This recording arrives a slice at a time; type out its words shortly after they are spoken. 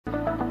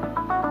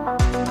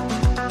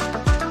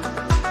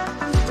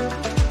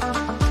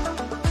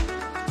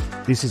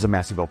This is a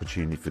massive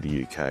opportunity for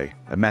the UK,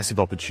 a massive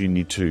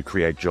opportunity to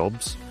create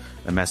jobs,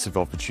 a massive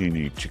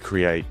opportunity to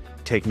create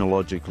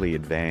technologically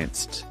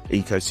advanced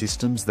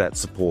ecosystems that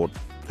support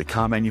the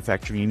car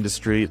manufacturing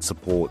industry, it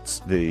supports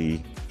the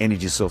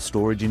energy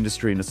self-storage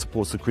industry, and it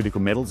supports the critical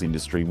metals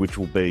industry, which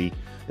will be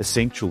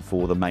essential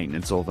for the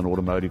maintenance of an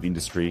automotive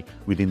industry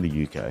within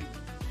the UK.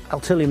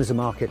 Altilium is a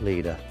market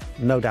leader,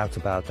 no doubt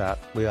about that.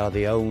 We are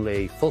the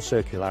only full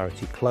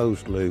circularity,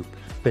 closed loop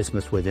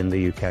business within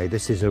the UK.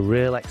 This is a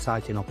real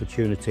exciting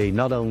opportunity,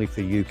 not only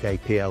for UK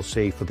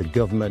PLC, for the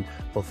government,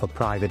 but for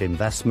private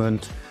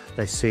investment.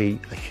 They see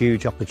a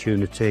huge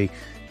opportunity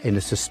in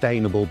a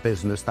sustainable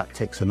business that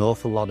ticks an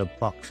awful lot of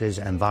boxes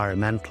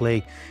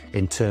environmentally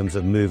in terms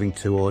of moving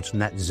towards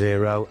net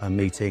zero and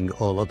meeting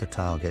all other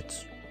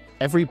targets.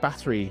 Every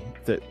battery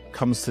that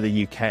comes to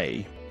the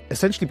UK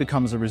essentially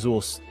becomes a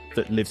resource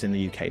that lives in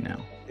the UK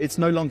now. It's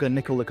no longer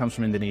nickel that comes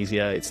from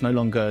Indonesia, it's no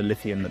longer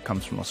lithium that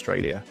comes from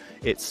Australia.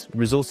 It's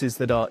resources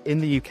that are in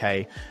the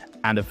UK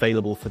and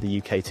available for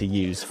the UK to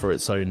use for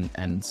its own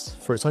ends,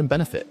 for its own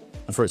benefit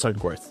and for its own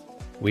growth.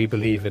 We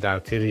believe at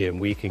Altilium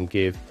we can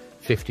give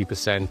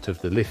 50% of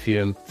the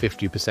lithium,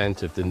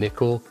 50% of the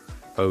nickel,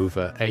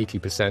 over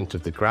 80%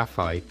 of the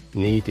graphite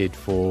needed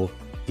for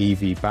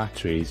EV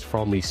batteries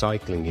from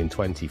recycling in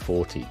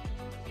 2040.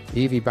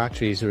 EV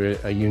batteries are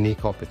a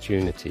unique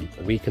opportunity.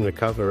 We can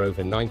recover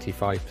over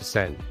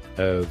 95%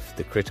 of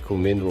the critical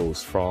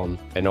minerals from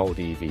an old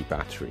EV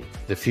battery.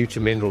 The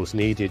future minerals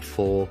needed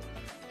for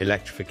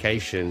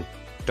electrification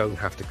don't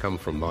have to come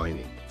from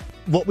mining.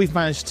 What we've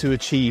managed to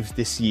achieve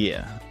this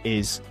year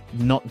is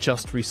not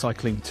just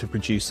recycling to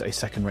produce a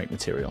second-rate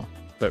material,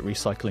 but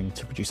recycling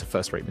to produce a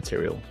first-rate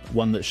material,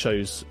 one that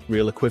shows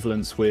real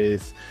equivalence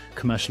with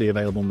commercially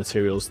available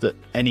materials that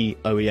any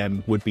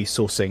OEM would be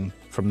sourcing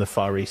from the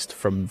Far East,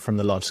 from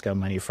the large-scale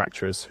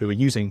manufacturers who are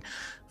using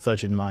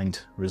virgin-mined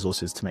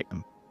resources to make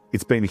them.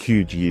 It's been a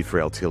huge year for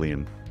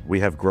Altilium.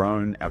 We have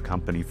grown our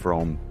company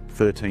from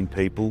 13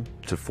 people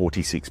to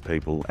 46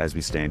 people as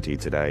we stand here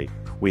today.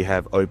 We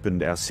have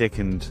opened our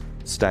second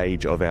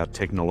stage of our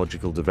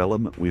technological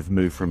development. We've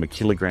moved from a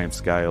kilogram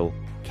scale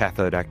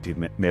cathode active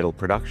metal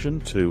production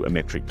to a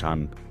metric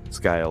ton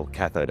scale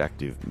cathode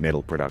active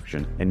metal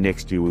production. And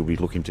next year we'll be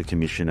looking to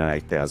commission an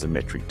 8,000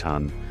 metric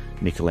ton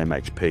nickel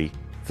MHP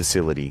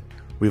facility.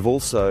 We've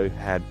also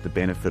had the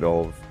benefit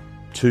of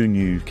 2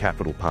 new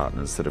capital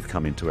partners that have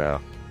come into our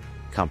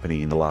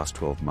company in the last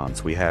 12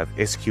 months. We have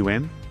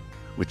SQM,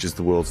 which is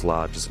the world's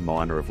largest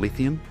miner of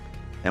lithium,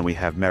 and we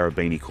have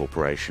Marubeni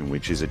Corporation,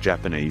 which is a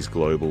Japanese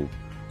global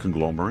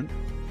conglomerate.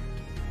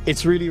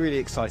 It's really, really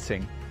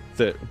exciting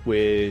that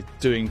we're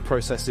doing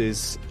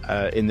processes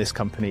in this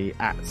company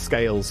at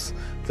scales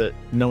that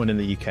no one in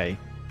the UK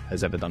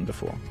has ever done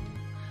before.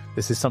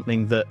 This is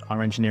something that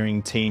our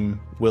engineering team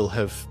will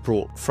have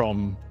brought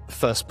from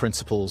first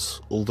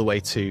principles all the way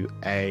to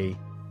a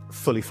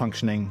fully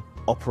functioning,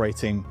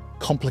 operating,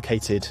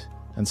 complicated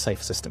and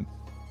safe system.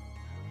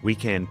 We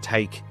can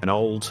take an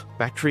old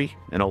battery,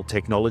 an old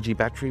technology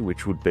battery,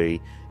 which would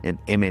be an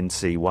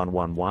MNC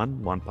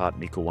 111, 1 part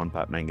nickel, 1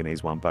 part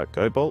manganese, 1 part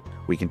cobalt.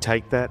 We can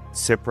take that,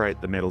 separate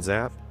the metals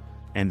out,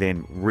 and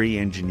then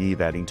re-engineer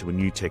that into a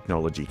new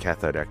technology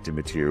cathode active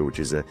material, which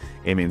is a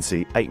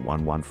MNC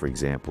 811, for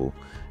example.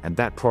 And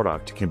that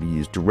product can be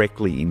used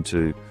directly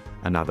into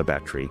another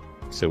battery.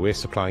 So we're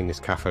supplying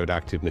this cathode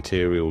active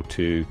material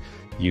to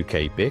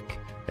UK BIC,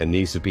 and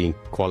these have been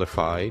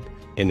qualified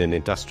in an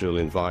industrial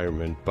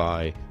environment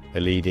by a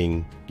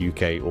leading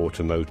UK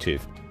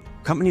automotive.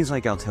 Companies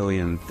like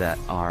Altilium that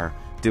are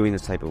doing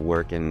this type of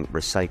work in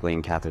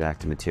recycling cathode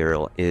active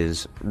material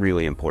is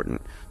really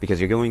important because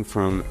you're going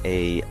from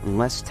a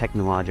less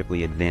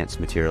technologically advanced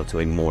material to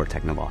a more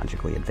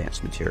technologically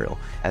advanced material.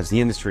 As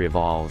the industry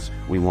evolves,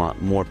 we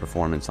want more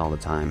performance all the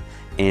time,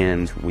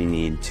 and we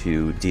need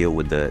to deal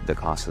with the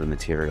cost of the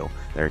material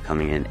that are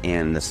coming in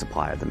and the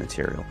supply of the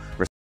material.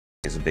 Recycling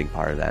is a big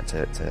part of that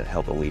to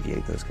help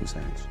alleviate those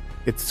concerns.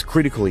 It's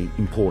critically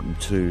important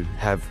to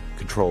have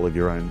control of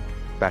your own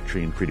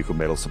battery and critical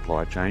metal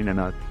supply chain, and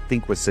I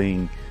think we're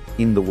seeing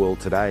in the world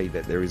today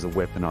that there is a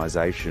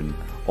weaponization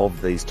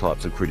of these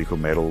types of critical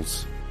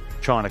metals.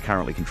 China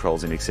currently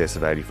controls in excess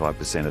of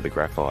 85% of the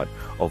graphite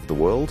of the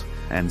world,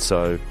 and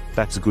so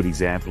that's a good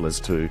example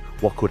as to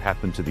what could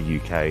happen to the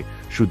UK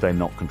should they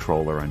not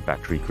control their own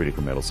battery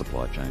critical metal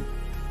supply chain.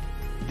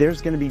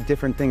 There's going to be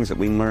different things that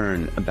we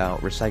learn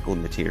about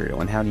recycled material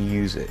and how to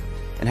use it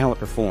and how it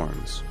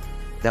performs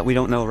that we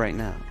don't know right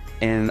now.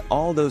 And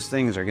all those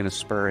things are going to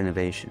spur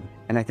innovation.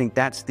 And I think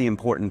that's the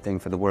important thing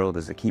for the world,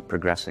 is to keep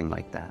progressing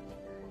like that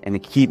and to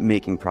keep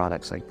making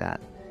products like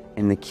that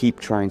and to keep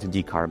trying to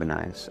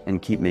decarbonize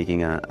and keep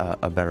making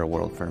a better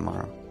world for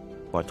tomorrow.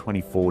 By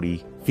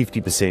 2040,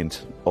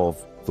 50%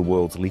 of the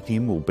world's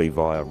lithium will be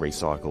via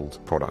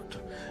recycled product.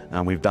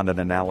 We've done an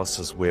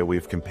analysis where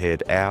we've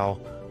compared our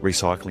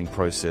recycling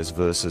process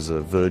versus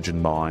a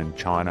virgin mine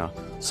China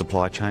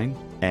supply chain,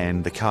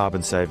 and the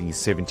carbon saving is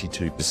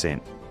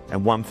 72%.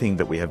 And one thing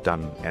that we have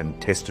done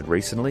and tested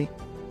recently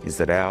is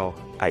that our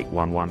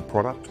 811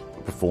 product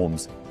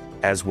performs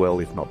as well,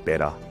 if not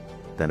better,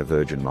 than a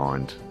virgin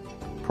mined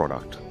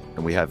product.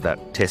 And we have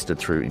that tested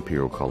through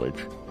Imperial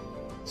College.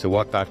 So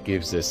what that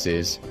gives us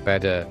is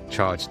better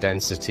charge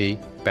density,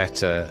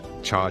 better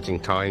charging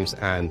times,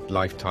 and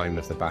lifetime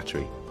of the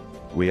battery.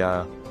 We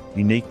are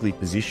uniquely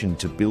positioned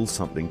to build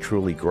something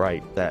truly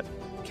great that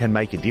can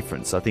make a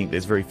difference. I think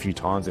there's very few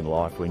times in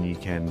life when you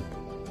can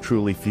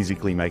truly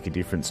physically make a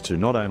difference to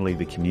not only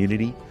the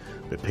community,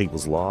 but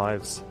people's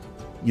lives.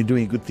 You're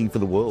doing a good thing for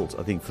the world.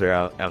 I think for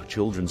our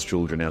children's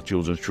children, our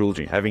children's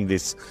children, having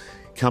this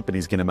company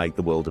is going to make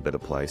the world a better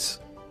place.